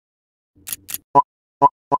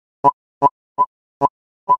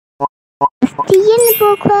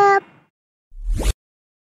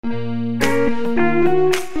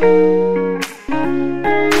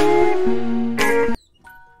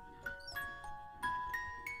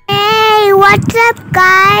What's up,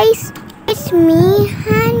 guys? It's me,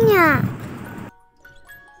 Haniya.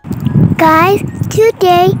 Guys,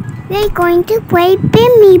 today we're going to play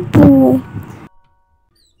bimiboo.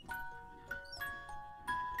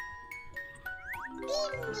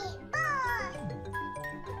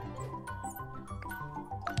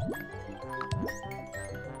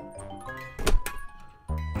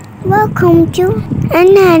 Welcome to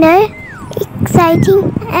another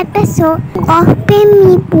exciting episode of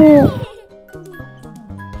bimiboo.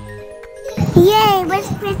 Yay,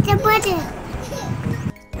 let's press the button.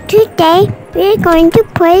 Today we're going to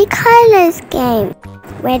play colors game.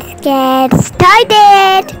 Let's get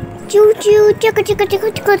started. Choo choo, chugga chugga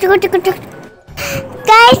chugga chugga chugga chugga chugga.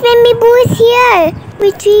 Guys, bimiboo is here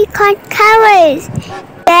with 3 colors: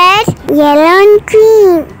 red, yellow, and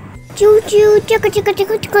green. Choo choo, chugga chugga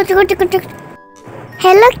chugga chugga chugga chugga chugga.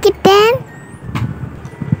 Hello, kitten.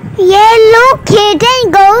 Yellow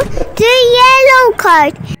kitten goes to yellow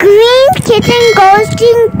card. Green kitten goes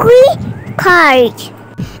to green card.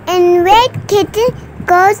 And red kitten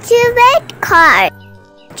goes to red card.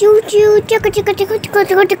 Choo choo, chugga chugga chugga chugga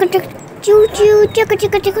chugga chugga chugga. Choo choo, chugga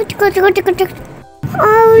chugga chugga chugga chugga chugga chugga.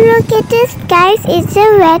 Oh, look at this, guys! It's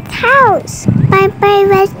a red house. Bye bye,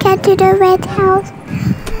 red cat to the red house.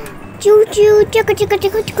 Choo choo, chugga chugga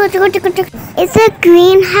chugga chugga chugga chugga chugga. It's a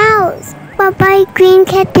green house. Bye bye, green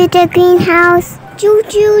cat to the green house. Choo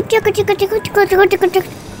choo, chugga chugga chugga chugga chugga chugga chugga.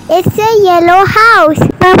 It's a yellow house.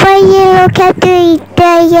 Bye bye, yellow cat to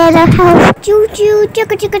the yellow house. Choo choo,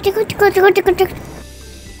 chugga chugga chugga chugga chugga chugga chugga.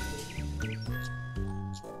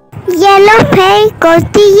 Yellow pear goes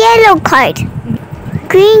to yellow card.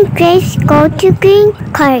 Green grapes go to green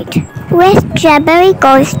card. Red strawberry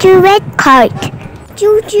goes to red card.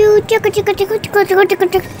 Choo choo, chugga chugga chugga chugga chugga chugga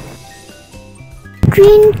chugga.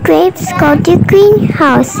 Green grapes go to green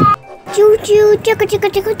house. Choo choo, chugga chugga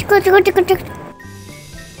chugga chugga chugga chugga chugga.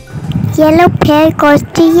 Yellow pear goes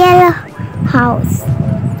to yellow house.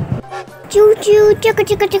 Choo choo, chugga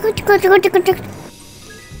chugga chugga chugga chugga chugga chugga.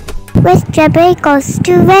 Red strawberry goes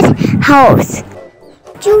to red house.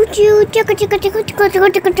 Choo choo, chugga chugga chugga chugga chugga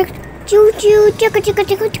chugga chugga. Choo choo, chugga chugga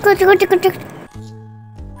chugga chugga chugga chugga chugga.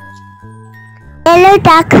 Yellow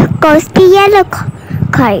duck goes to yellow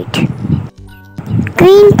card.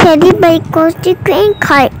 Green teddy bear goes to green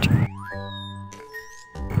card.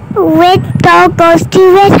 Red dog goes to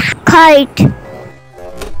red card.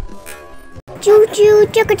 Choo choo,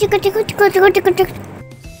 chugga chugga chugga chugga chugga chugga chugga.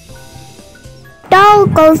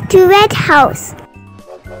 Dog goes to red house.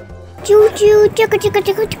 Choo choo, chugga chugga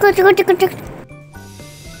chugga chugga chugga chugga chugga.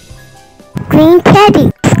 Green teddy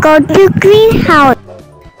go to green house.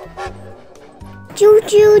 Choo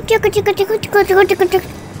choo, chugga chugga chugga chugga chugga chugga chugga.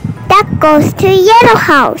 Duck goes to yellow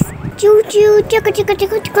house. Choo choo, chugga chugga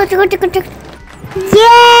chugga chugga chugga chugga chugga.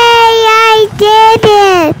 Yay! I did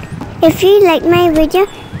it! If you like my video,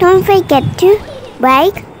 don't forget to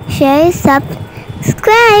like, share,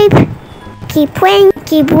 subscribe. Keep playing,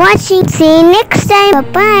 keep watching. See you next time.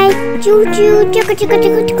 Bye bye. Choo choo, chugga chugga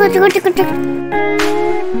chugga chugga chugga chugga chugga.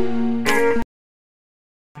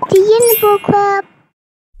 The Unibow Club.